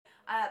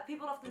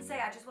People often say,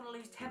 I just want to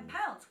lose 10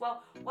 pounds.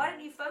 Well, why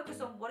don't you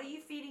focus on what are you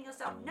feeding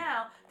yourself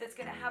now that's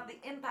going to have the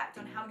impact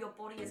on how your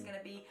body is going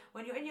to be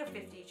when you're in your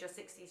 50s, your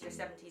 60s, your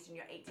 70s, and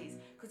your 80s,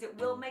 because it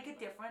will make a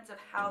difference of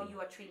how you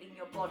are treating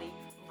your body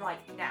right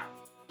now.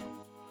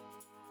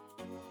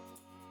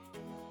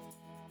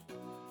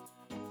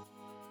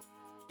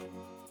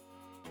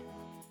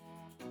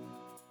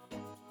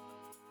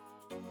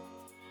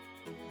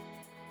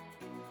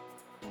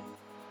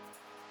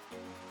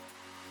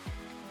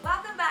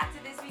 Welcome back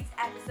to this week's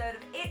episode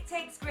of It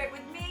Takes Grit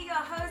with me, your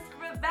host,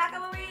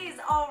 Rebecca Louise.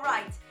 All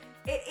right,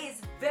 it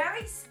is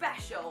very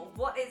special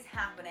what is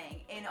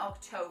happening in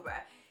October.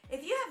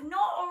 If you have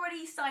not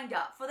already signed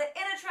up for the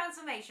Inner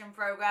Transformation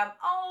Program,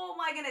 oh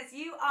my goodness,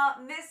 you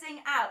are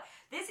missing out.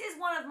 This is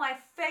one of my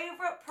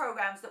favorite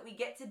programs that we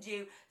get to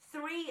do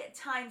 3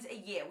 times a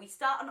year. We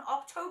start on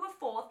October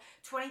 4th,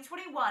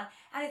 2021,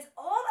 and it's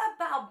all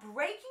about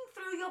breaking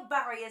through your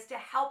barriers to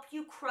help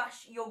you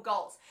crush your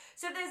goals.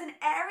 So if there's an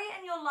area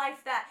in your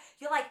life that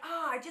you're like,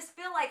 I just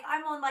feel like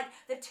I'm on like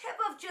the tip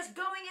of just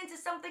going into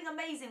something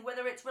amazing,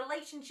 whether it's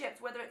relationships,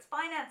 whether it's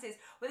finances,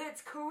 whether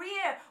it's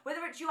career,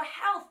 whether it's your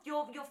health,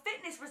 your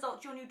fitness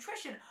results, your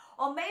nutrition,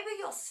 or maybe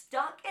you're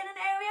stuck in an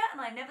area, and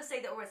I never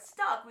say that we're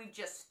stuck, we've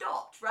just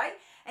stopped, right?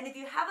 And if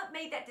you haven't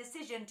made that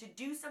decision to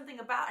do something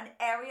about an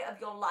area of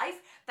your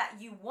life that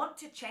you want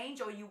to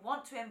change or you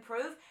want to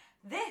improve,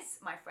 this,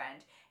 my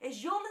friend,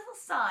 is your little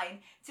sign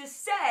to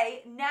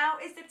say now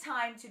is the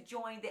time to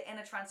join the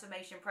Inner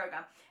Transformation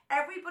Program.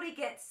 Everybody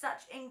gets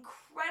such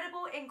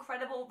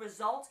incredible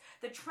results.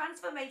 The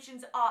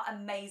transformations are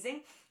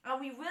amazing, and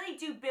we really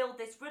do build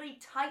this really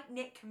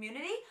tight-knit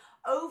community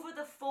over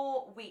the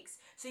 4 weeks.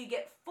 So you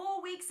get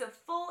 4 weeks of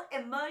full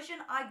immersion.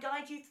 I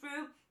guide you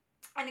through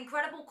an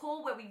incredible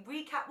call where we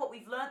recap what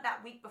we've learned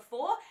that week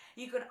before.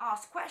 You can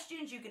ask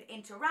questions, you can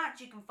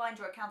interact, you can find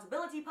your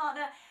accountability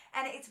partner,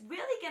 and it's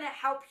really going to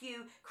help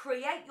you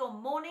create your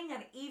morning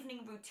and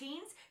evening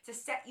routines to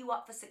set you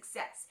up for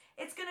success.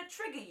 It's going to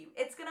trigger you.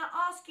 It's going to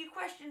ask you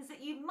questions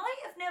that you might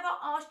have never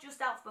asked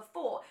yourself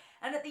before.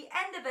 And at the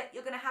end of it,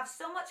 you're going to have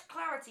so much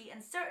clarity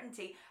and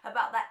certainty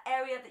about that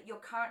area that you're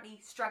currently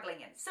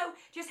struggling in. So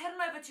just head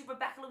on over to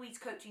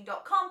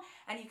RebeccaLouiseCoaching.com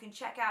and you can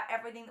check out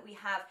everything that we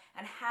have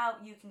and how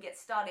you can get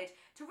started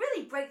to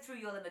really break through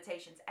your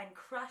limitations and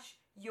crush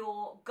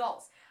your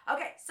goals.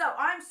 Okay, so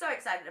I'm so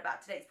excited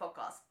about today's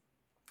podcast.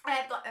 I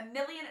have got a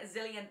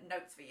zillion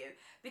notes for you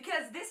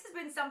because this has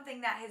been something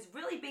that has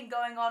really been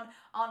going on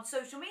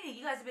social media.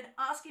 You guys have been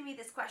asking me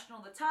this question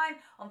all the time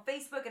on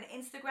Facebook and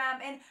Instagram.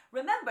 And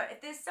remember,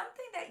 if there's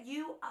something that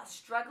you are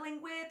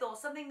struggling with or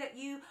something that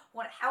you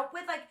want help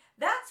with, like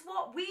that's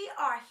what we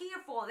are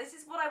here for. This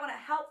is what I want to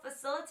help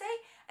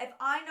facilitate. If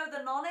I know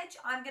the knowledge,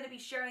 I'm going to be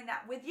sharing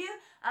that with you.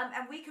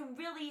 And we can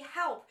really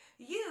help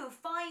you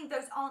find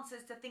those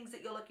answers to things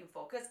that you're looking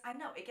for. Because I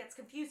know it gets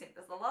confusing.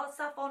 There's a lot of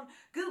stuff on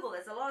Google.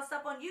 There's a lot of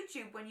stuff on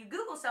YouTube. When you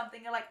Google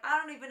something, you're like, I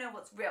don't even know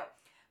what's real.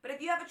 But if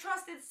you have a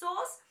trusted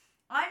source,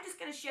 I'm just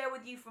going to share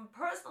with you from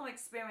personal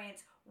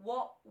experience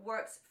what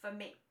works for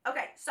me.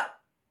 Okay, so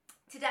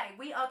today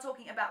we are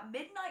talking about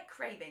midnight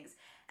cravings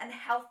and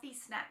healthy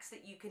snacks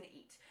that you can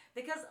eat.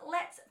 Because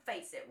let's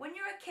face it, when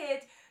you're a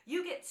kid,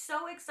 you get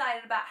so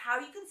excited about how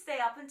you can stay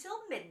up until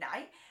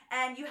midnight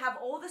and you have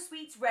all the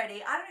sweets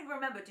ready. I don't even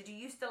remember, did you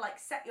used to like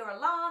set your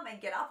alarm and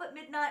get up at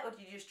midnight, or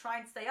did you just try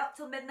and stay up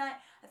till midnight?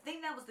 I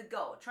think that was the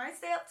goal. Try and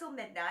stay up till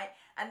midnight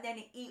and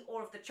then eat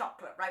all of the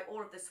chocolate, right?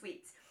 All of the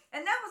sweets.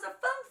 And that was a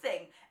fun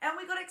thing. And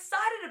we got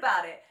excited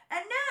about it.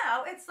 And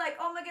now it's like,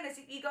 oh my goodness,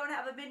 if you go and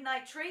have a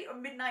midnight treat or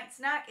midnight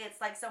snack,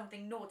 it's like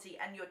something naughty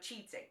and you're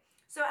cheating.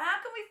 So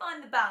how can we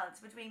find the balance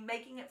between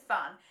making it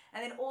fun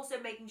and then also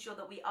making sure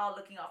that we are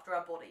looking after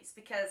our bodies?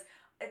 Because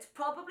it's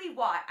probably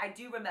why I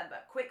do remember,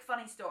 quick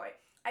funny story,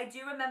 I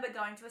do remember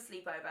going to a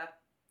sleepover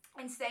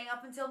and staying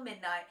up until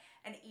midnight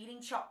and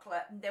eating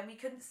chocolate, and then we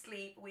couldn't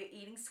sleep, we were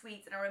eating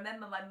sweets, and I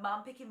remember my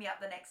mum picking me up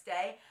the next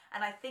day,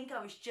 and I think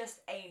I was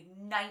just a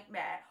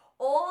nightmare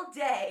all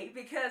day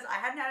because I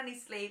hadn't had any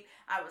sleep.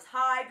 I was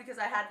high because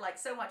I had like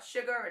so much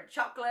sugar and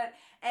chocolate,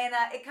 and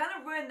it kind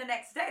of ruined the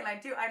next day. And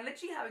I'm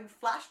literally having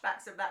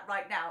flashbacks of that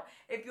right now.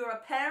 If you're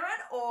a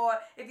parent or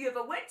if you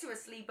ever went to a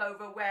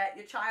sleepover where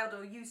your child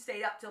or you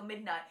stayed up till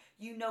midnight,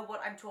 you know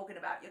what I'm talking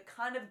about. You're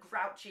kind of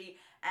grouchy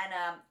and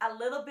a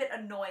little bit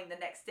annoying the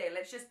next day.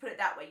 Let's just put it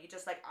that way. You're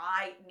just like,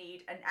 I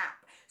need a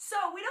nap. So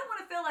we don't want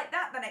to feel like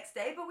that the next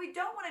day, but we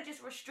don't want to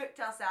just restrict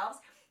ourselves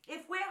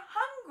if we're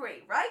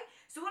hungry, right?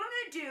 So what I'm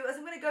going to do is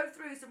I'm going to go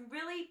through some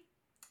really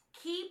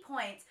key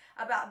points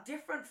about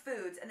different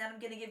foods, and then I'm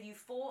going to give you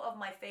 4 of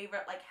my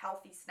favorite like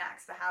healthy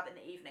snacks to have in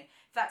the evening.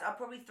 In fact, I'll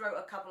probably throw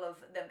a couple of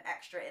them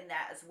extra in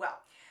there as well.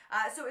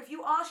 So if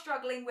you are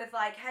struggling with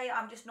like, hey,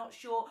 I'm just not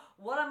sure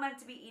what I'm meant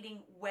to be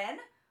eating when,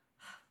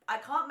 I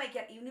can't make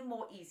it even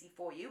more easy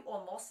for you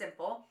or more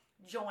simple.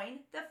 join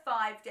the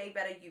 5-Day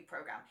Better You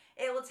program.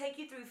 It will take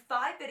you through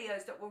 5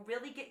 videos that will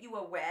really get you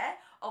aware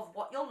of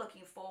what you're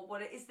looking for,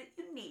 what it is that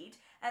you need.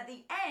 At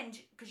the end,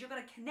 because you're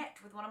going to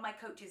connect with one of my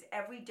coaches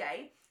every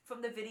day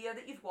from the video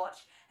that you've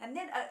watched, and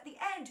then at the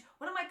end,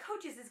 one of my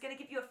coaches is going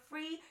to give you a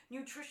free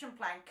nutrition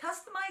plan,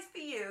 customized for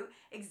you,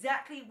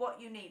 exactly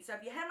what you need. So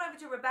if you head on over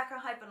to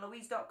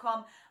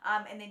rebecca-louise.com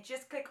and then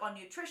just click on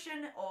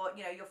nutrition, or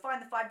you'll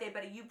find the 5-Day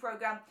Better You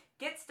program.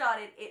 Get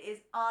started. It is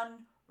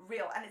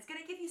unreal, and it's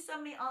going to give you so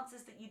many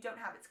answers that you don't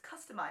have. It's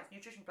customized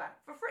nutrition plan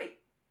for free.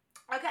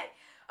 Okay,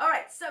 all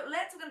right, so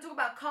we're going to talk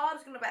about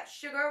carbs, we're going to talk about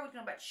sugar, we're going to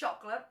talk about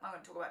chocolate. I'm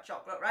going to talk about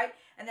chocolate, right?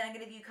 And then I'm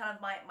going to give you kind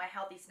of my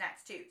healthy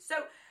snacks too. So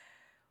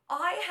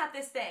I had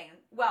this thing,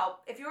 well,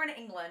 if you're in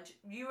England,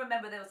 you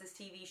remember there was this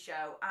TV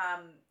show,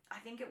 I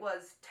think it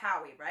was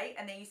Towie, right?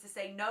 And they used to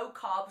say no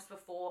carbs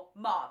before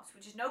marbs,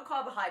 which is no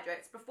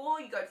carbohydrates before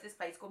you go to this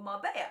place called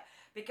Marbella.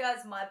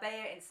 Because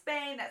Marbella in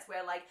Spain, that's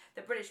where like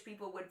the British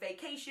people would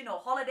vacation or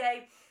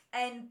holiday.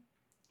 And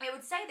it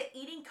would say that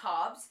eating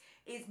carbs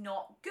is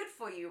not good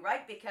for you,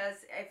 right? Because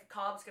if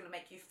carbs are going to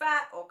make you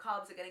fat, or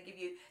carbs are going to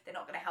they're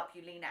not going to help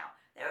you lean out.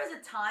 There is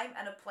a time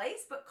and a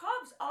place, but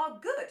carbs are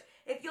good.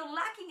 If you're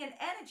lacking in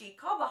energy,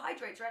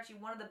 carbohydrates are actually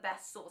one of the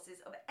best sources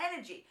of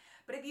energy.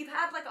 But if you've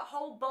had like a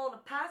whole bowl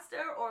of pasta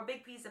or a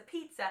big piece of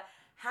pizza,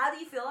 how do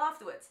you feel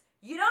afterwards?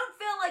 You don't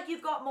feel like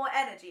you've got more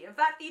energy. In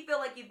fact, you feel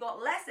like you've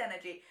got less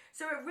energy.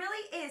 So it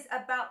really is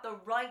about the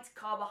right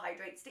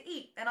carbohydrates to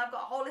eat. And I've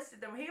got a whole list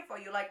of them here for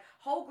you, like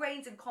whole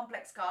grains and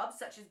complex carbs,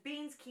 such as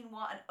beans,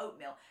 quinoa, and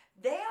oatmeal.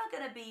 They are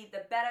going to be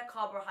the better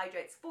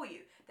carbohydrates for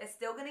you. They're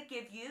still going to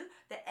give you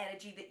the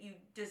energy that you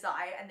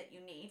desire and that you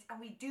need. And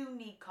we do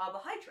need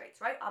carbohydrates,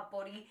 right? Our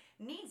body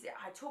needs it.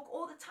 I talk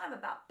all the time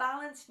about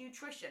balanced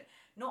nutrition,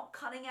 not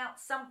cutting out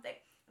something.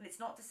 And it's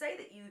not to say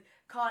that you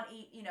can't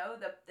eat,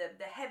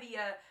 the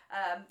heavier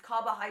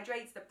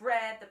carbohydrates, the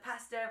bread, the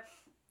pasta,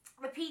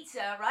 the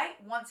pizza, right,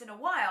 once in a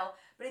while.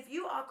 But if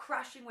you are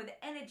crashing with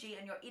energy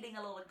and you're eating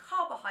a lot of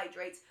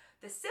carbohydrates,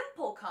 the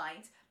simple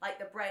kind, like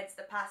the breads,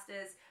 the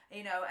pastas,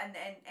 and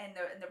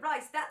the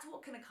rice, that's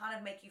what can kind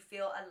of make you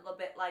feel a little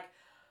bit like,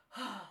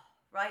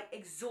 right,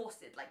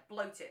 exhausted, like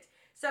bloated.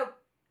 So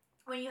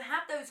when you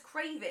have those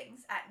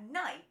cravings at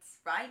night,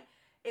 right,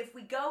 if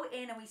we go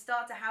in and we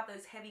start to have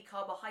those heavy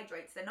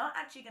carbohydrates, they're not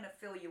actually going to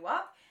fill you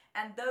up.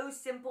 And those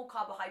simple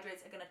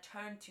carbohydrates are going to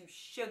turn to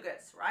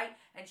sugars, right?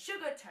 And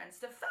sugar turns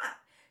to fat.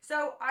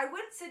 So I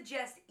wouldn't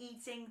suggest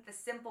eating the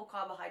simple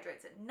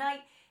carbohydrates at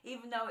night,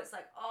 even though it's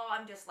like, oh,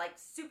 I'm just like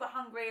super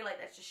hungry, like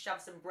let's just shove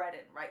some bread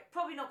in, right?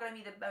 Probably not going to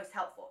be the most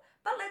helpful.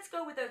 But let's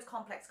go with those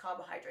complex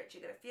carbohydrates.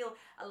 You're going to feel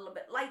a little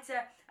bit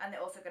lighter, and they're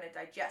also going to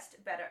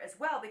digest better as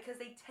well because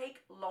they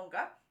take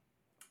longer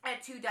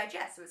to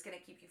digest, so it's going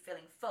to keep you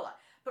feeling fuller.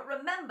 But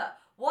remember,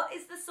 what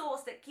is the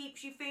source that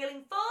keeps you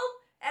feeling full?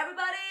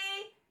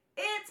 Everybody,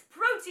 it's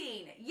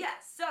protein.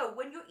 Yes, so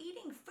when you're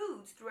eating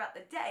foods throughout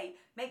the day,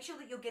 make sure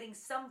that you're getting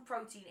some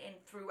protein in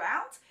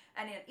throughout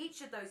and in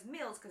each of those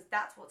meals, because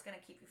that's what's going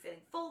to keep you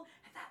feeling full,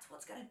 and that's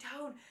what's going to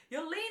tone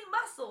your lean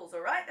muscles, all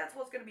right? That's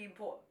what's going to be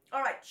important.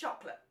 All right,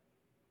 chocolate.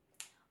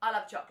 I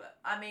love chocolate.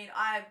 I mean,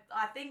 I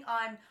think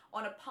I'm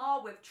on a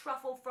par with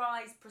truffle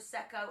fries,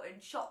 Prosecco,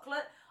 and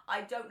chocolate.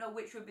 I don't know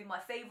which would be my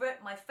favorite.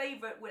 My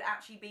favorite would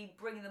actually be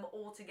bringing them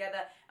all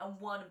together in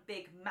one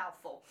big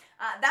mouthful.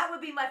 That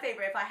would be my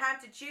favorite. If I had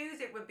to choose,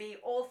 it would be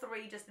all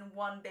three just in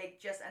one big,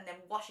 and then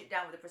wash it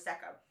down with a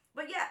Prosecco.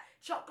 But yeah,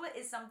 chocolate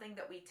is something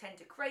that we tend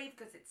to crave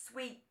because it's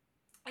sweet.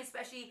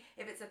 Especially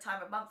if it's a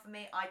time of month for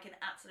me, I can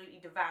absolutely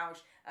devour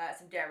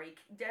some dairy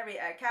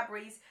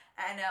Cadbury's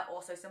and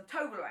also some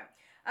Toblerone.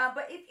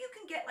 But if you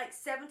can get like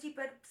 70%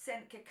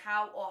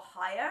 cacao or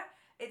higher,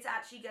 it's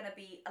actually going to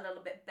be a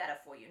little bit better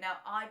for you. Now,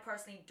 I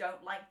personally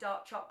don't like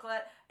dark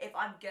chocolate. If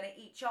I'm going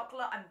to eat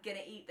chocolate, I'm going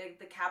to eat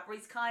the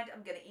Cadbury's kind.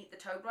 I'm going to eat the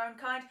Toblerone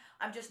kind.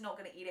 I'm just not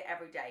going to eat it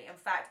every day. In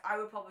fact, I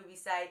would probably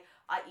say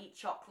I eat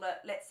chocolate,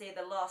 let's say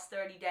the last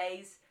 30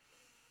 days.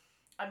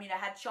 I mean, I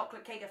had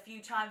chocolate cake a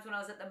few times when I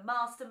was at the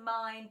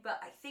mastermind, but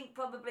I think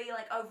probably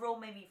like overall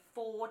maybe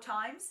 4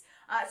 times.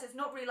 So it's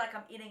not really like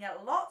I'm eating it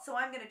a lot. So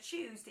I'm going to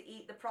choose to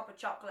eat the proper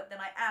chocolate than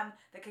I am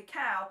the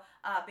cacao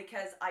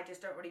because I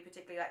just don't really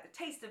particularly like the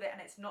taste of it.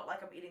 And it's not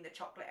like I'm eating the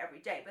chocolate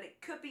every day, but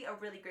it could be a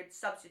really good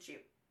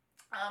substitute.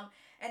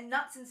 And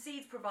nuts and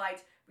seeds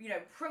provide,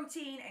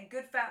 protein and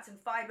good fats and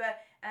fiber.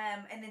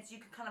 And then so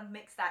you can kind of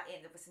mix that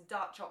in with some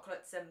dark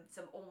chocolate,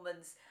 some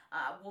almonds,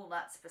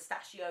 walnuts,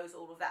 pistachios,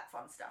 all of that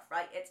fun stuff,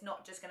 right? It's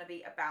not just going to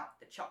be about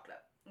the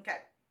chocolate. Okay.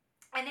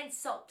 And then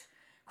salt.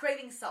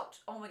 Craving salt.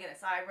 Oh my goodness.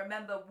 I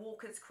remember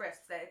Walker's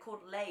crisps. They're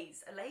called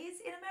Lay's. Lay's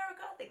in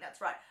America? I think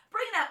that's right.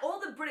 Bringing out all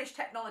the British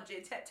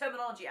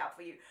terminology out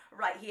for you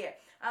right here.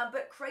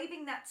 But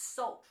craving that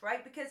salt,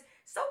 right? Because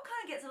salt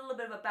kind of gets a little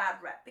bit of a bad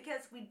rep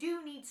because we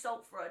do need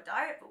salt for our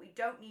diet, but we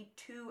don't need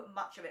too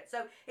much of it.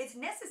 So it's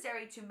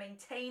necessary to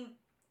maintain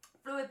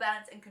fluid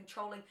balance and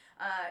controlling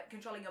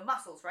your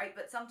muscles, right?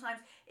 But sometimes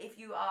if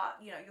you are,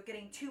 you're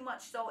getting too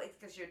much salt, it's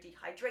because you're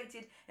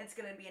dehydrated, and it's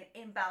going to be an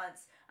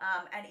imbalance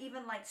and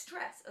even like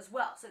stress as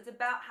well. So it's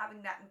about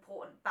having that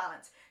important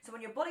balance. So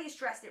when your body is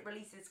stressed, it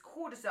releases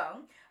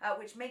cortisone,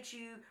 which makes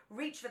you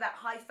reach for that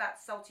high-fat,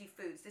 salty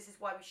foods. This is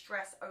why we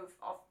stress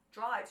off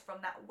drives from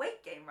that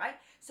weight gain, right?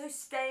 So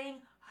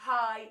staying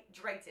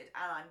hydrated.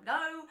 And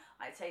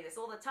I say this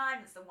all the time,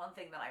 it's the one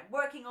thing that I'm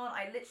working on.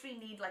 I literally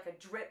need like a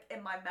drip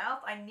in my mouth.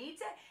 I need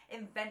to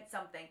invent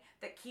something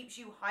that keeps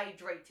you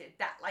hydrated,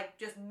 that like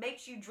just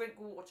makes you drink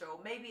water, or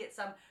maybe it's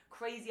some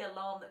crazy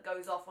alarm that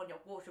goes off on your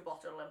water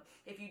bottle, and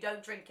if you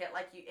don't drink it,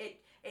 like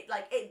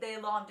the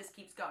alarm just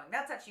keeps going.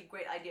 That's actually a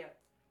great idea.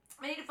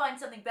 I need to find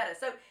something better.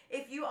 So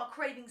if you are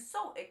craving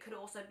salt, it could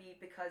also be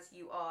because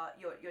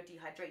you're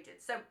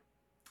dehydrated. So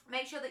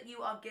make sure that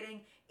you are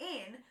getting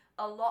in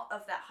a lot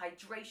of that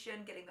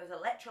hydration, getting those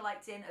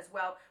electrolytes in as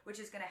well, which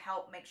is going to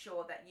help make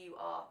sure that you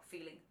are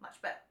feeling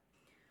much better.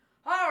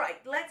 All right,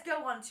 let's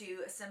go on to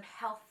some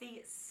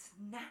healthy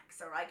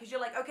snacks, all right? Because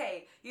you're like,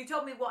 okay, you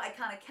told me what I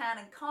kind of can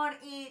and can't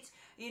eat.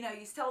 You know,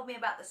 you told me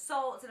about the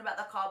salts and about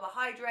the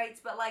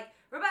carbohydrates, but like,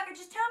 Rebecca,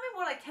 just tell me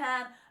what I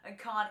can and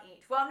can't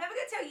eat. Well, I'm never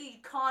going to tell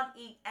you can't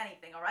eat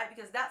anything, all right?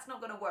 Because that's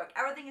not going to work.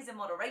 Everything is in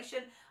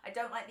moderation. I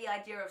don't like the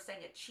idea of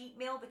saying a cheat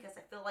meal because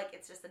I feel like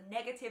it's just a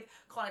negative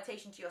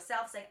connotation to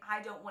yourself, saying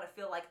I don't want to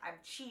feel like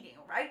I'm cheating,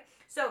 all right?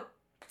 So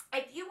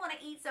if you want to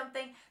eat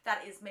something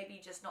that is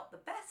maybe just not the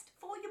best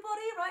for your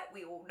body, right?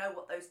 We all know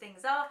what those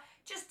things are.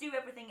 Just do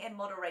everything in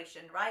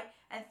moderation, right?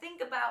 And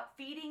think about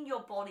feeding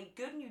your body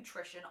good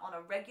nutrition on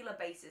a regular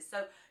basis.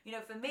 So, you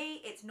know, for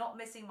me, it's not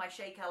missing my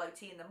shake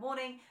LOT in the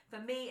morning. For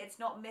me, it's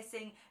not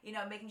missing, you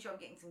know, making sure I'm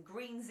getting some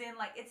greens in.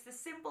 Like, it's the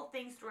simple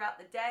things throughout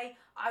the day.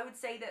 I would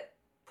say that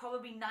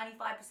probably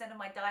 95% of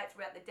my diet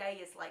throughout the day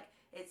is like,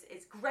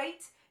 it's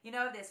great. You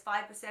know, there's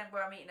 5%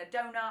 where I'm eating a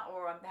donut,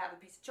 or I'm having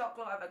a piece of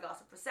chocolate, or I have a glass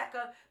of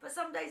Prosecco. But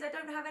some days I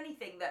don't have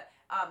anything that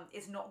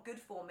is not good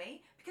for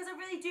me, because I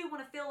really do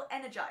want to feel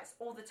energized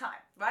all the time,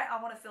 right?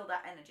 I want to feel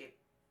that energy.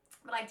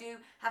 But I do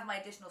have my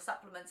additional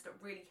supplements that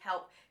really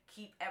help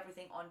keep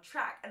everything on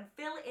track and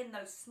fill in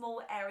those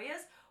small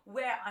areas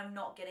where I'm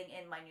not getting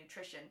in my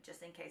nutrition,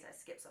 just in case I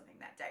skip something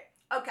that day.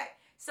 Okay,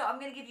 so I'm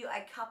going to give you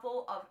a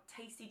couple of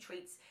tasty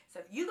treats. So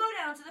if you go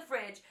down to the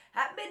fridge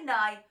at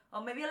midnight,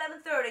 or maybe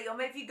 11:30, or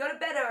maybe if you go to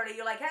bed early,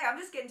 you're like, hey, I'm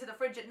just getting to the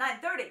fridge at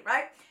 9:30,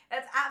 right?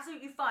 That's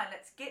absolutely fine.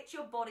 Let's get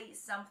your body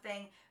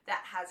something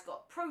that has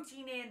got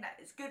protein in, that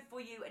is good for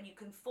you, and you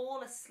can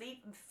fall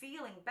asleep and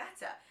feeling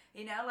better.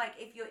 You know, like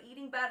if you're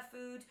eating bad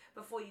food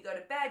before you go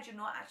to bed, you're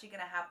not actually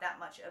going to have that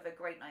much of a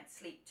great night's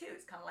sleep too.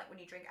 It's kind of like when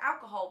you drink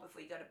alcohol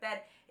before you go to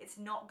bed, it's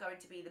not going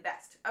to be the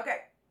best. Okay,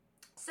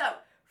 so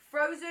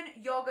frozen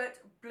yogurt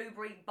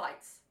blueberry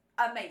bites.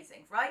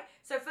 Amazing, right?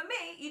 So for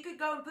me, you could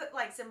go and put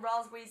like some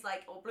raspberries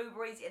or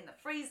blueberries in the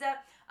freezer,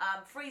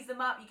 freeze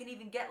them up. You can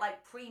even get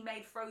like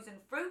pre-made frozen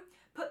fruit,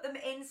 put them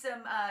in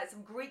some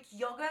Greek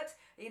yogurt,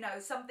 you know,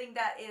 something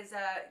that is,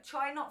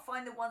 try not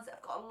find the ones that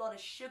have got a lot of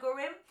sugar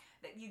in,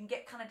 that you can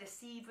get kind of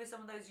deceived with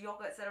some of those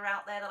yogurts that are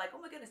out there. They're like, oh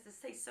my goodness, this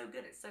tastes so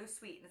good, it's so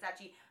sweet, and it's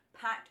actually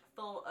packed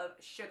full of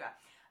sugar.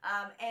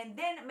 And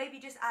then maybe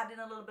just add in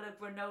a little bit of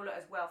granola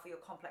as well for your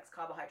complex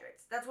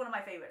carbohydrates. That's one of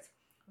my favorites.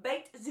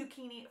 Baked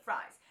zucchini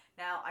fries.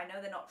 Now, I know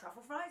they're not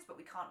truffle fries, but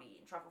we can't be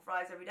eating truffle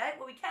fries every day.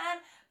 Well, we can,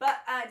 but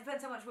it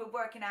depends how much we're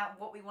working out,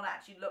 what we want to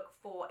actually look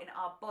for in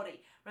our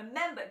body.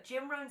 Remember,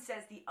 Jim Rohn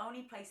says the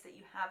only place that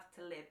you have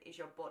to live is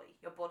your body.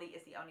 Your body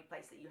is the only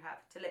place that you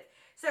have to live.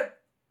 So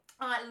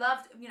I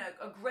loved, you know,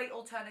 a great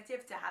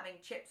alternative to having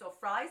chips or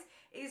fries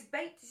is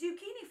baked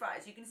zucchini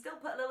fries. You can still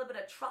put a little bit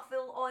of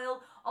truffle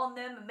oil on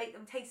them and make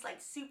them taste like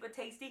super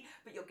tasty,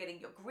 but you're getting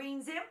your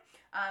greens in,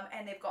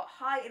 and they've got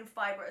high in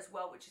fiber as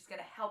well, which is going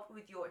to help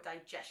with your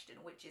digestion,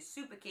 which is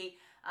super key.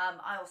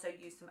 I also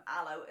use some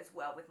aloe as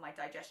well with my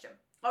digestion.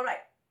 All right.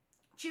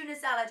 Tuna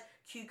salad,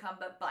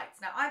 cucumber bites.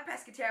 Now, I'm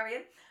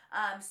pescatarian,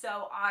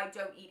 so I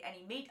don't eat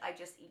any meat. I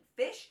just eat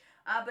fish.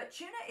 But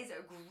tuna is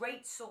a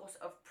great source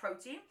of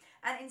protein.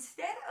 And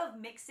instead of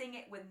mixing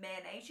it with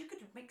mayonnaise, you could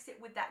mix it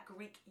with that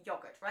Greek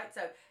yogurt, right?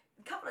 So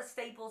a couple of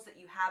staples that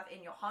you have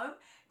in your home,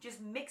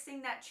 just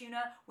mixing that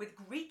tuna with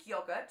Greek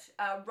yogurt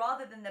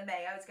rather than the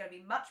mayo is going to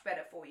be much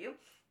better for you.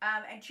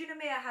 And tuna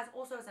mayo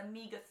also has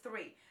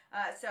omega-3,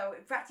 so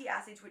fatty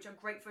acids, which are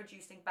great for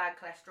reducing bad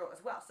cholesterol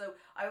as well. So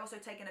I also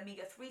take an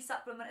omega-3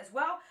 supplement as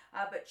well,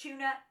 but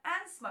tuna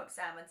and smoked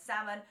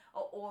salmon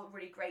are all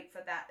really great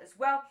for that as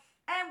well.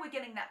 And we're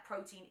getting that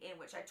protein in,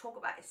 which I talk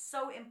about is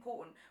so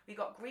important. We've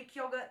got Greek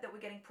yogurt that we're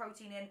getting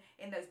protein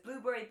in those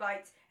blueberry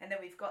bites, and then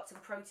we've got some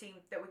protein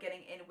that we're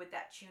getting in with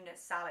that tuna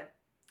salad.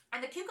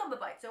 And the cucumber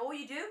bites, so all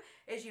you do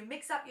is you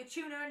mix up your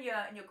tuna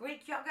and your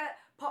Greek yogurt,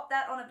 pop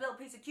that on a little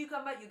piece of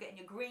cucumber, you're getting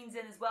your greens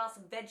in as well,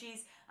 some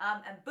veggies,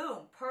 and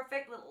boom,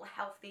 perfect little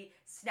healthy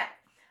snack.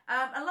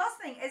 And last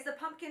thing is the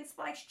pumpkin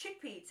spice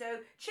chickpea. So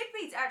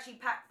chickpeas actually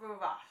packed with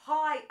a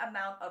high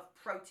amount of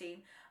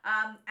protein,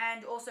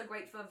 and also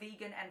great for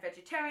vegan and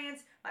vegetarians.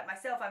 Like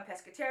myself, I'm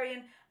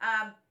pescatarian.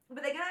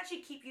 but they're going to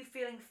actually keep you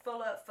feeling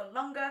fuller for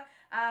longer,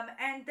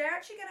 and they're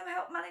actually going to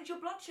help manage your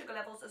blood sugar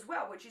levels as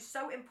well, which is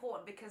so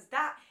important because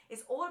that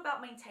is all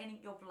about maintaining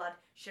your blood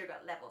sugar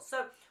levels.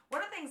 So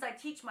one of the things I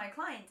teach my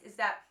clients is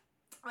that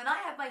when I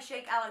have my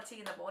shake aloe tea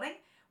in the morning,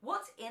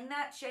 what's in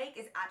that shake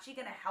is actually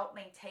going to help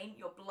maintain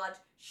your blood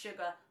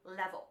sugar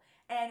level.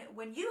 And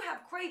when you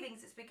have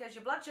cravings, it's because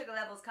your blood sugar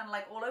level is kind of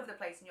like all over the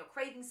place and you're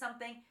craving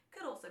something.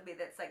 Could also be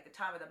that it's like the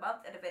time of the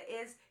month, and if it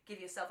is, give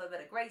yourself a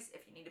bit of grace.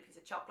 If you need a piece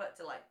of chocolate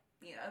to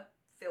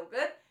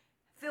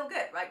feel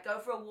good, right? Go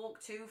for a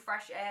walk too,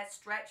 fresh air,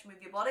 stretch,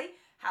 move your body,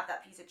 have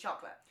that piece of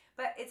chocolate.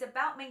 But it's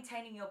about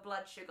maintaining your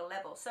blood sugar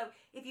level. So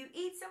if you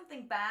eat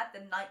something bad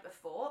the night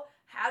before,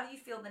 how do you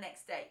feel the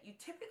next day? You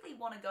typically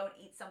want to go and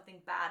eat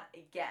something bad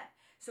again.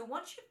 So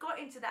once you've got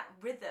into that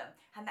rhythm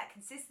and that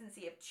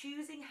consistency of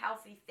choosing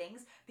healthy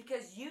things,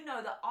 because you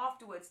know that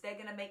afterwards they're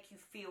going to make you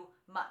feel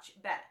much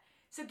better.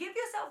 So give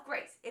yourself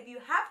grace. If you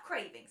have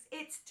cravings,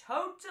 it's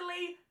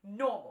totally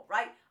normal,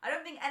 right? I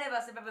don't think any of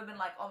us have ever been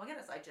like, oh my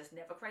goodness, I just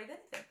never crave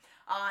anything.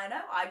 I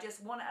know, I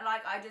just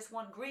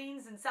want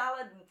greens and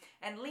salad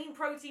and lean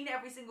protein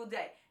every single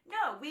day.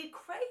 No, we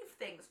crave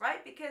things,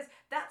 right? Because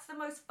that's the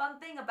most fun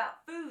thing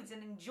about foods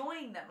and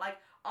enjoying them. Like,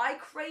 I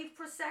crave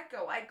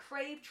Prosecco, I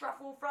crave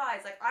truffle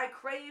fries, like I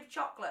crave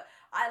chocolate.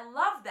 I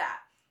love that,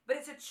 but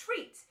it's a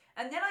treat.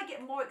 And then I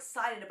get more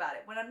excited about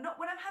it. When I'm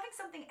having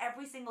something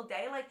every single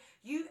day, like,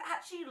 you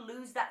actually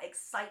lose that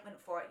excitement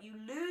for it. You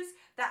lose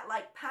that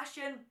like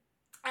passion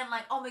and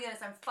like, oh my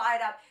goodness, I'm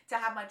fired up to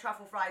have my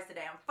truffle fries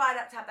today. I'm fired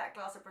up to have that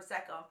glass of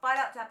Prosecco. I'm fired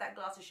up to have that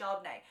glass of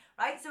Chardonnay,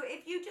 right? So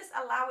if you just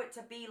allow it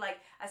to be like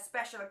a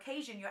special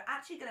occasion, you're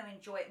actually going to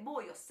enjoy it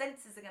more. Your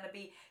senses are going to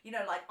be,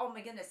 like, oh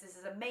my goodness, this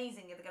is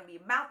amazing. Your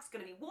mouth's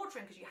going to be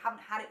watering because you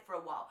haven't had it for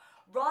a while.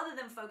 Rather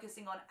than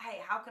focusing on,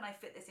 hey, how can I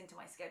fit this into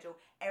my schedule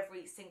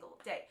every single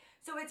day?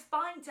 So it's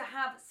fine to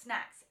have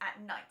snacks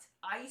at night.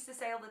 I used to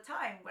say all the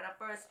time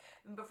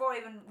before I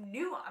even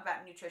knew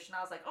about nutrition,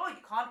 I was like, oh,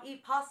 you can't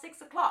eat past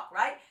 6 o'clock,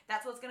 right?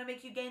 That's what's going to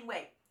make you gain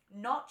weight.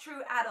 Not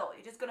true at all.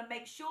 You're just going to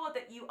make sure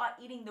that you are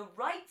eating the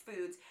right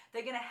foods.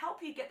 They're going to help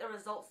you get the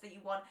results that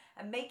you want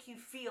and make you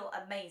feel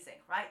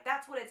amazing, right?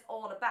 That's what it's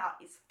all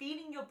about, is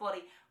feeding your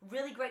body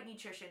really great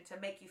nutrition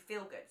to make you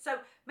feel good. So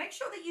make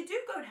sure that you do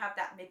go and have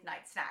that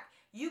midnight snack.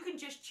 You can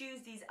just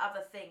choose these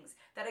other things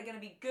that are going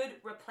to be good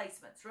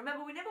replacements.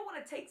 Remember, we never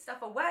want to take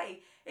stuff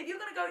away. If you're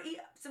going to go eat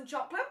some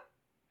chocolate,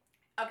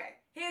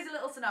 okay, here's a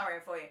little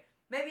scenario for you.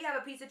 Maybe you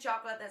have a piece of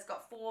chocolate that's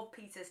got 4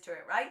 pieces to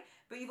it, right?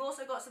 But you've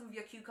also got some of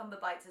your cucumber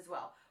bites as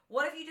well.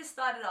 What if you just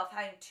started off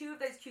having 2 of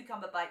those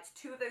cucumber bites,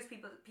 2 of those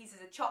pieces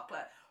of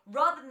chocolate,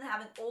 rather than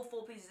having all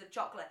 4 pieces of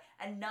chocolate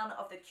and none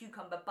of the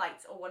cucumber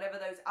bites or whatever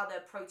those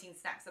other protein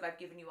snacks that I've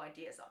given you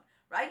ideas on,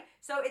 right?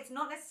 So it's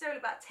not necessarily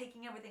about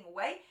taking everything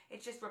away.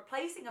 It's just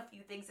replacing a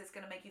few things that's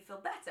going to make you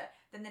feel better.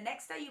 Then the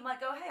next day you might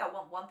go, hey, I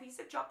want 1 piece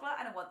of chocolate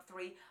and I want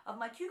 3 of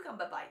my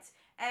cucumber bites.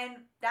 And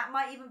that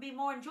might even be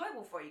more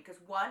enjoyable for you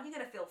because 1, you're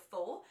going to feel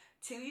full.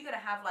 2, you're going to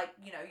have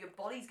your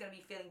body's going to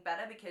be feeling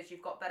better because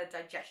you've got better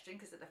digestion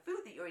because of the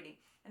food that you're eating.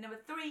 And number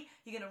 3,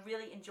 you're going to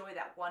really enjoy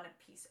that 1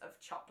 piece of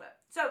chocolate.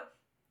 So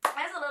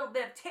there's a little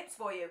bit of tips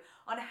for you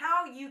on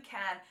how you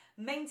can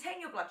maintain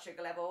your blood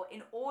sugar level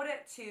in order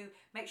to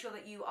make sure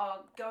that you are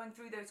going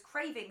through those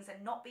cravings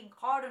and not being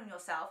hard on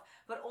yourself,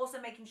 but also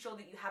making sure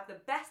that you have the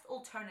best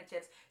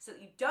alternatives so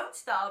that you don't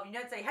starve. You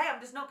don't say, hey,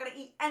 I'm just not going to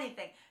eat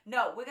anything.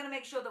 No, we're going to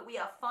make sure that we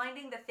are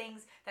finding the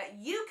things that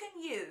you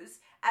can use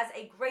as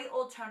a great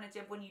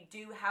alternative when you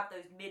do have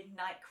those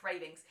midnight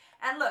cravings.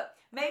 And look,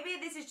 maybe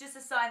this is just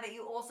a sign that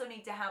you also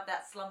need to have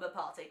that slumber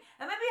party.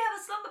 And maybe you have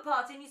a slumber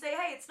party and you say,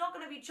 hey, it's not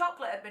going to be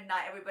chocolate at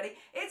midnight, everybody.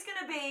 It's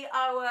going to be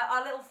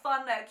our little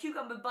fun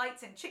cucumber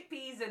bites and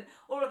chickpeas and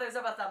all of those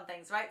other fun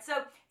things, right?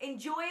 So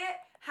enjoy it.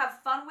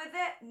 Have fun with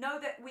it. Know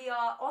that we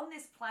are on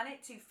this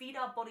planet to feed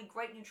our body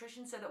great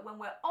nutrition so that when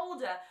we're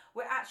older,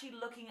 we're actually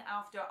looking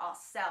after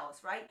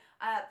ourselves, right?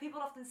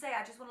 People often say,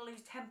 I just want to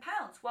lose 10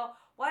 pounds. Well,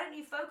 why don't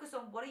you focus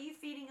on what are you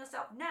feeding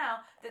yourself now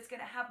that's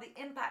going to have the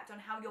impact on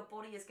how your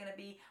body is going to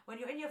be when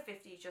you're in your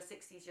 50s, your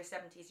 60s, your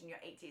 70s, and your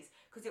 80s,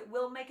 because it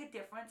will make a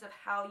difference of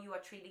how you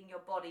are treating your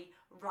body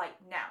right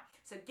now.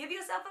 So give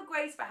yourself a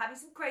grace for having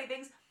some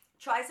cravings.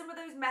 Try some of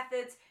those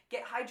methods.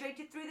 Get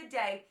hydrated through the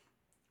day.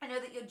 I know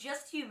that you're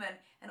just human,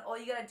 and all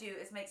you gotta do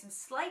is make some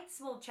slight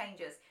small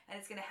changes, and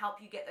it's gonna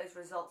help you get those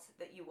results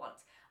that you want.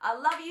 I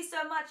love you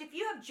so much. If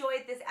you have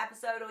enjoyed this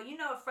episode, or you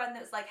know a friend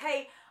that's like,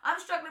 hey, I'm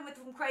struggling with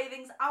some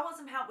cravings, I want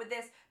some help with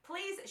this,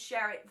 please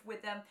share it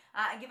with them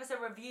and give us a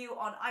review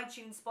on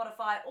iTunes,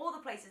 Spotify, all the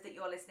places that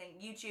you're listening,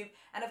 YouTube,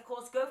 and of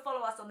course, go follow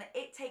us on the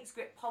It Takes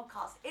Grit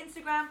podcast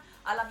Instagram.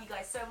 I love you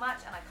guys so much,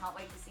 and I can't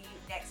wait to see you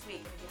next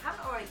week. And if you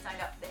haven't already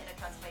signed up for the Inner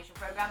Transformation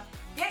Program,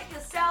 get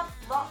yourself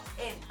locked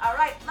in. All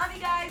right, love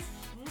you guys.